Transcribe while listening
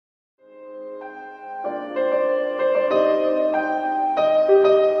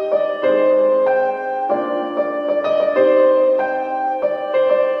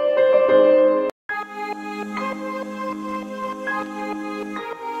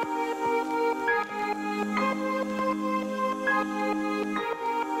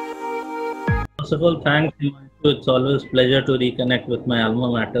First of all, thanks, Himanshu. It's always pleasure to reconnect with my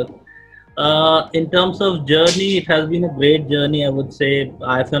alma mater. In terms of journey, it has been a great journey. I would say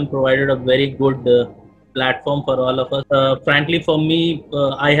IFM provided a very good platform for all of us. Frankly, for me,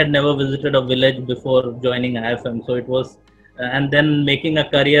 I had never visited a village before joining IFM, so it was, and then making a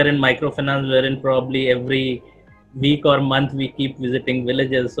career in microfinance, wherein probably every week or month we keep visiting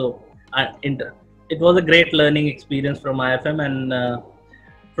villages. So, it was a great learning experience from IFM, and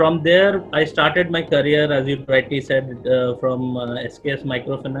from there, I started my career, as you rightly said, from SKS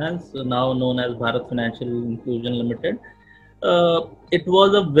Microfinance, now known as Bharat Financial Inclusion Limited. It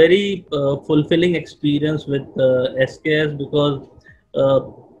was a very fulfilling experience with SKS because uh,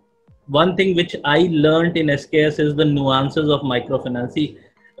 one thing which I learned in SKS is the nuances of microfinance. See,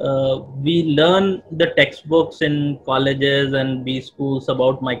 we learn the textbooks in colleges and B schools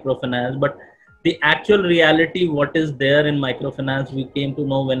about microfinance, but the actual reality, what is there in microfinance, we came to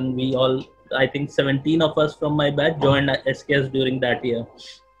know when we all, I think 17 of us from my batch joined SKS during that year.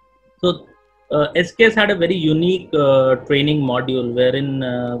 So SKS had a very unique training module wherein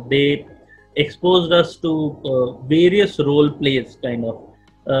they exposed us to various role plays, kind of,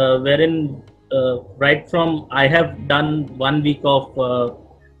 wherein right from I have done 1 week of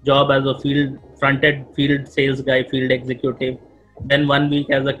job as a fronted field sales guy, field executive, then 1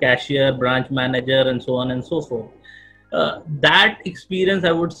 week as a cashier, branch manager, and so on and so forth. That experience,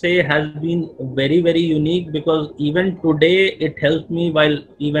 I would say, has been very unique because even today it helps me while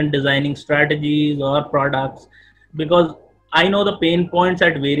even designing strategies or products, because I know the pain points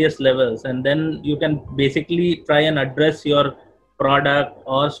at various levels, and then you can basically try and address your product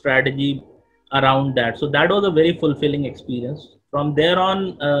or strategy around that. So that was a very fulfilling experience. From there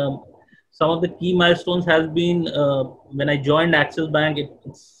on, some of the key milestones has been when I joined Axis Bank.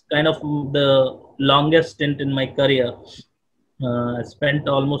 It's kind of the longest stint in my career. I spent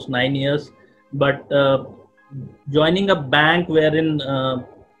almost 9 years, but joining a bank wherein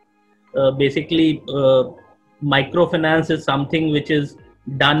basically microfinance is something which is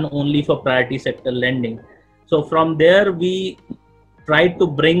done only for priority sector lending. So from there, we tried to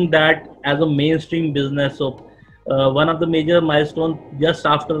bring that as a mainstream business. So one of the major milestones just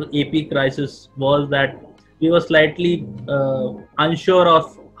after AP crisis was that we were slightly unsure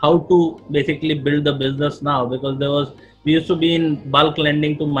of how to basically build the business now, because we used to be in bulk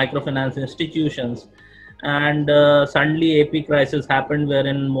lending to microfinance institutions, and suddenly AP crisis happened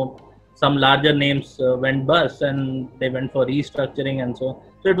wherein some larger names went bust and they went for restructuring and so on.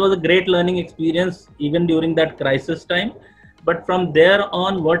 So it was a great learning experience even during that crisis time. But from there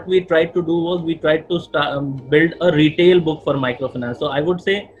on, what we tried to do was we tried to build a retail book for microfinance. So I would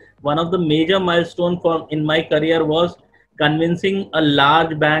say one of the major milestones for in my career was convincing a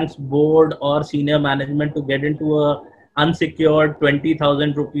large bank's board or senior management to get into a unsecured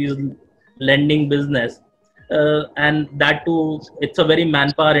 20,000 rupees lending business, and that too, it's a very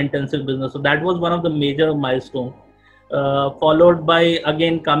manpower intensive business. So that was one of the major milestones, followed by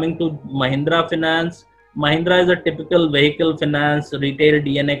again coming to Mahindra Finance. Mahindra is a typical vehicle finance retail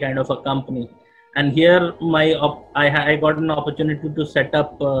DNA kind of a company, and here I got an opportunity to set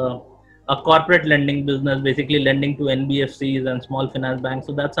up a corporate lending business, basically lending to NBFCs and small finance banks.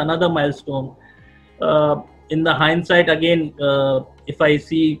 So that's another milestone. In the hindsight, again, if I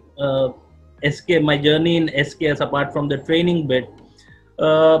see my journey in SKS, apart from the training bit,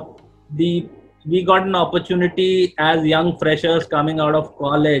 uh, the we got an opportunity as young freshers coming out of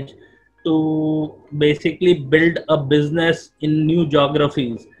college to basically build a business in new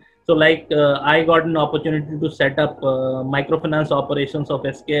geographies. So like I got an opportunity to set up microfinance operations of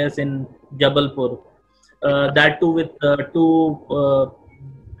SKS in Jabalpur. That too with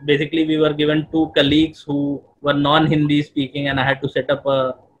basically we were given two colleagues who were non-Hindi speaking, and I had to set up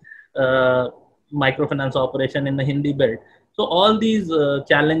a microfinance operation in the Hindi belt. So all these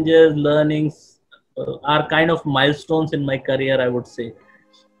challenges, learnings are kind of milestones in my career, I would say.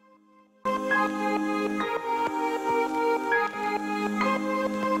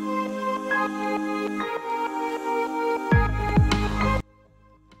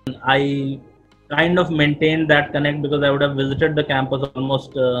 I kind of maintained that connect because I would have visited the campus almost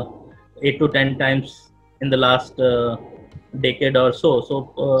 8 to 10 times in the last decade or so.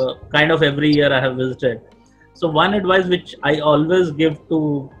 So, kind of every year I have visited. So, one advice which I always give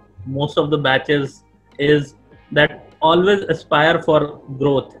to most of the batches is that always aspire for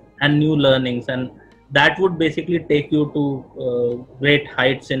growth and new learnings, and that would basically take you to great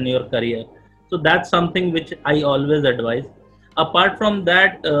heights in your career. So, that's something which I always advise. Apart from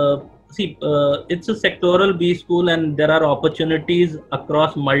that, it's a sectoral B school, and there are opportunities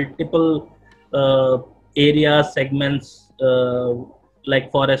across multiple areas, segments,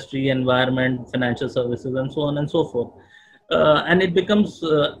 like forestry, environment, financial services, and so on and so forth. And it becomes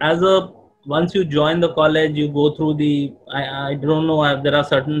once you join the college, you go through I don't know, there are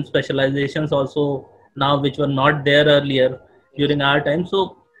certain specializations also now which were not there earlier during our time.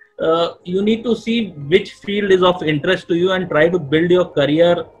 So you need to see which field is of interest to you and try to build your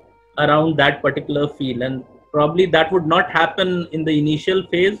career around that particular field. And probably that would not happen in the initial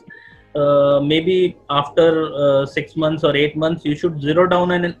phase. Maybe after 6 months or 8 months, you should zero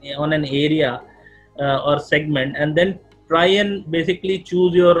down on an area or segment, and then try and basically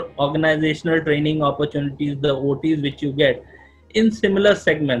choose your organizational training opportunities, the OTs which you get in similar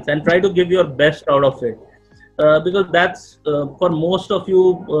segments, and try to give your best out of it. Because that's for most of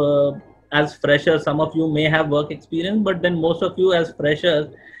you as freshers, some of you may have work experience, but then most of you as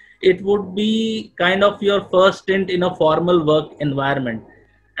freshers, it would be kind of your first stint in a formal work environment.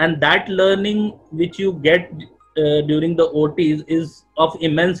 And that learning which you get during the OTs is of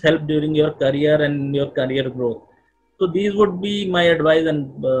immense help during your career and your career growth. So these would be my advice.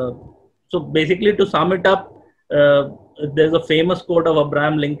 And so basically, to sum it up, there's a famous quote of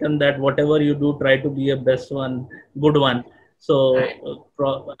Abraham Lincoln that whatever you do, try to be a best one, good one. So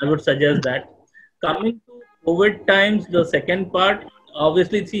I would suggest that. Coming to COVID times, the second part,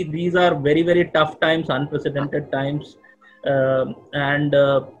 obviously, see, these are very, very tough times, unprecedented times. And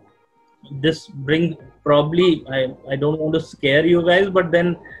this brings probably, I don't want to scare you guys, but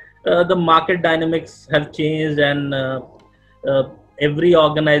then the market dynamics have changed, and every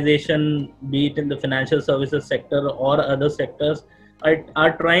organization, be it in the financial services sector or other sectors,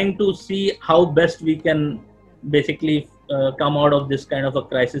 are trying to see how best we can basically come out of this kind of a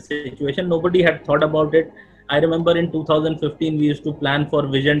crisis situation. Nobody had thought about it. I remember in 2015, we used to plan for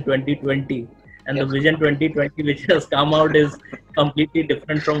Vision 2020. And the Vision 2020 which has come out is completely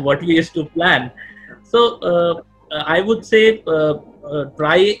different from what we used to plan. So I would say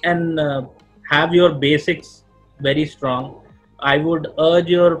try and have your basics very strong. I would urge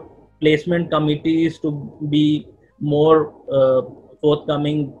your placement committees to be more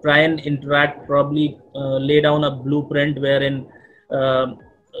forthcoming, try and interact, probably lay down a blueprint wherein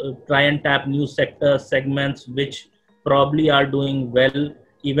try and tap new sectors, segments which probably are doing well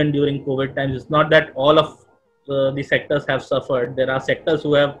even during COVID times. It's not that all of the sectors have suffered. There are sectors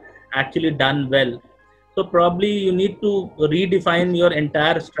who have actually done well. So probably you need to redefine your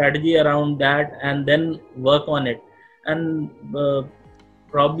entire strategy around that and then work on it. And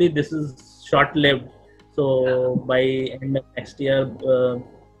probably this is short-lived. So by end of next year,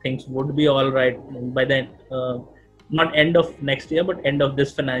 things would be all right. By then, not end of next year, but end of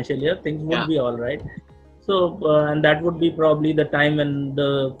this financial year, things would be all right. So, and that would be probably the time when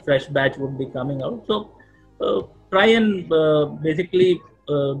the fresh batch would be coming out. So, try and basically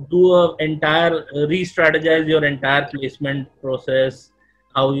do a entire re-strategize your entire placement process,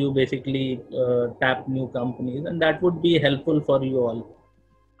 how you basically tap new companies, and that would be helpful for you all.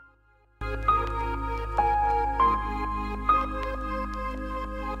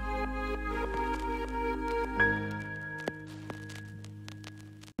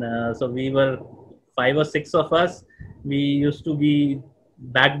 So we were 5 or 6 of us. We used to be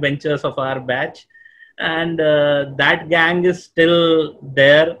backbenchers of our batch, and that gang is still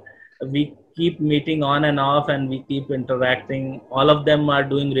there. We keep meeting on and off, and we keep interacting. All of them are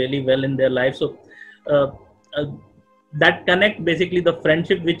doing really well in their life. So that connect, basically the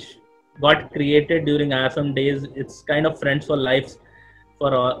friendship which got created during IIFM days, it's kind of friends for life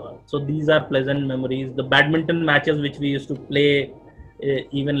for all. So these are pleasant memories. The badminton matches which we used to play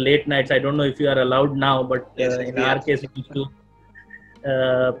even late nights. I don't know if you are allowed now, but in our case, we used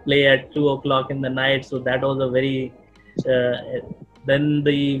to play at 2 o'clock in the night. So that was a very, then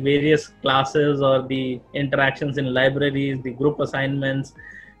the various classes or the interactions in libraries, the group assignments.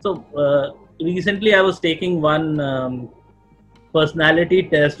 So recently I was taking one personality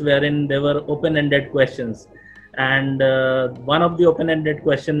test wherein there were open-ended questions. And one of the open-ended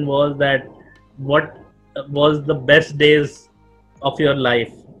question was that, what was the best days of your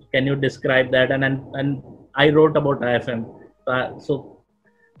life? Can you describe that? And I wrote about IIFM. So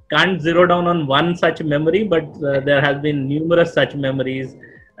can't zero down on one such memory, but there has been numerous such memories,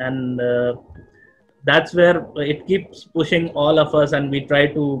 and that's where it keeps pushing all of us, and we try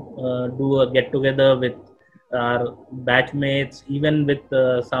to do a get together with our batchmates, even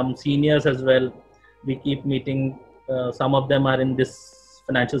with some seniors as well. We keep meeting. Some of them are in this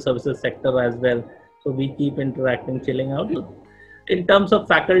financial services sector as well. So we keep interacting, chilling out. In terms of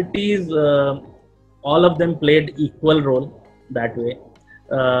faculties, all of them played equal role that way.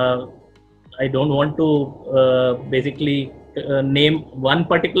 I don't want to basically name one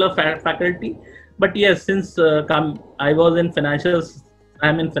particular faculty, but yes, since I was in financial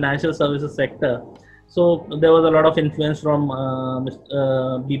I'm in financial services sector. So there was a lot of influence from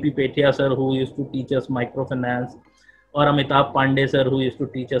BP Petia sir, who used to teach us microfinance, or Amitabh Pandey sir, who used to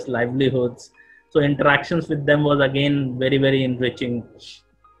teach us livelihoods. So interactions with them was again very, very enriching.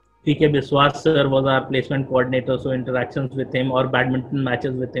 PK Biswas sir was our placement coordinator, so interactions with him or badminton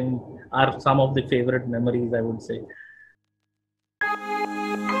matches with him are some of the favorite memories, I would say.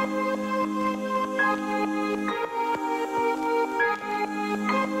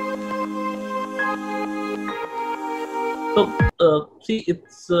 So, see,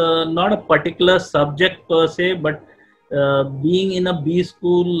 it's not a particular subject per se, but being in a B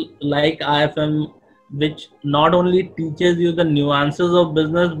school like IFM, which not only teaches you the nuances of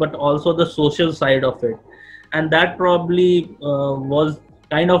business, but also the social side of it. And that probably was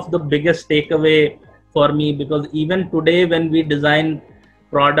kind of the biggest takeaway for me, because even today, when we design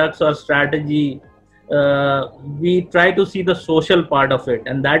products or strategy, we try to see the social part of it,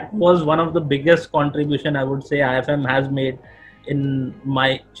 and that was one of the biggest contribution, I would say, IFM has made in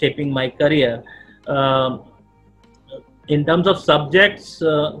my shaping my career. In terms of subjects,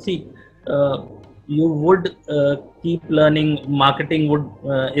 see, uh, you would keep learning. Marketing would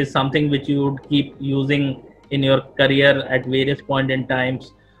is something which you would keep using in your career at various point in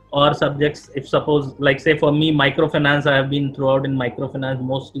times, or subjects, if suppose, like say for me, microfinance, I have been throughout in microfinance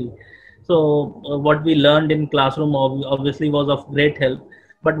mostly. So what we learned in classroom obviously was of great help.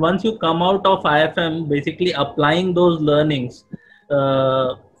 But once you come out of IFM, basically applying those learnings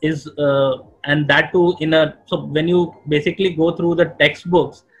is and that too in a, so when you basically go through the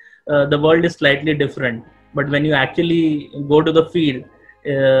textbooks, the world is slightly different. But when you actually go to the field,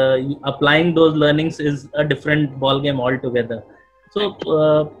 applying those learnings is a different ball game altogether.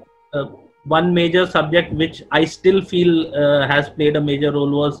 So one major subject which I still feel has played a major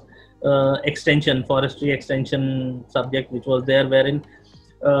role was forestry extension subject, which was there, wherein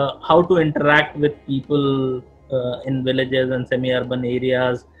how to interact with people in villages and semi-urban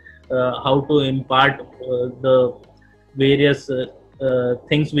areas, how to impart the various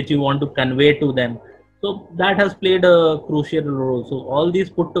things which you want to convey to them. So that has played a crucial role. So all these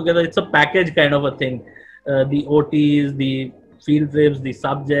put together, it's a package kind of a thing. The OTs, the field trips, the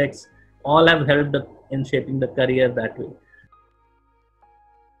subjects, all have helped in shaping the career that way.